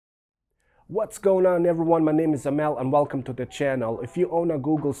What's going on, everyone? My name is Amel and welcome to the channel. If you own a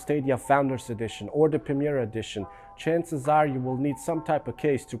Google Stadia Founders Edition or the Premier Edition, chances are you will need some type of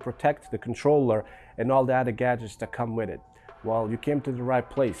case to protect the controller and all the other gadgets that come with it. Well, you came to the right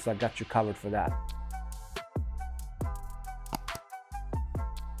place. I got you covered for that.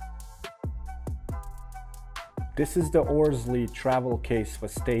 This is the Orzly travel case for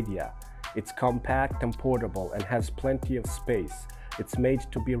Stadia. It's compact and portable and has plenty of space. It's made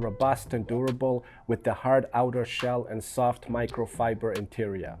to be robust and durable with the hard outer shell and soft microfiber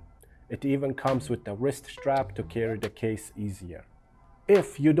interior. It even comes with a wrist strap to carry the case easier.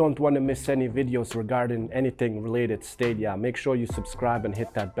 If you don't want to miss any videos regarding anything related Stadia, make sure you subscribe and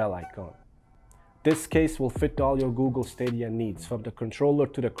hit that bell icon. This case will fit all your Google Stadia needs, from the controller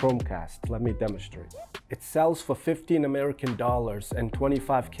to the Chromecast. Let me demonstrate. It sells for $15 American and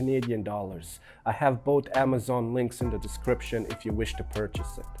 25 Canadian dollars. I have both Amazon links in the description if you wish to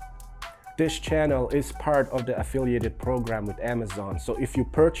purchase it. This channel is part of the affiliated program with Amazon, so if you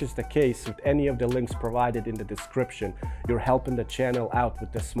purchase the case with any of the links provided in the description, you're helping the channel out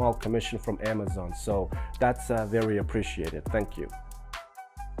with a small commission from Amazon, so that's very appreciated. Thank you.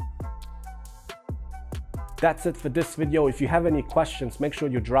 That's it for this video. If you have any questions, make sure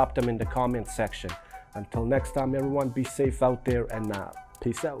you drop them in the comment section. Until next time, everyone, be safe out there and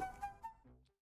peace out.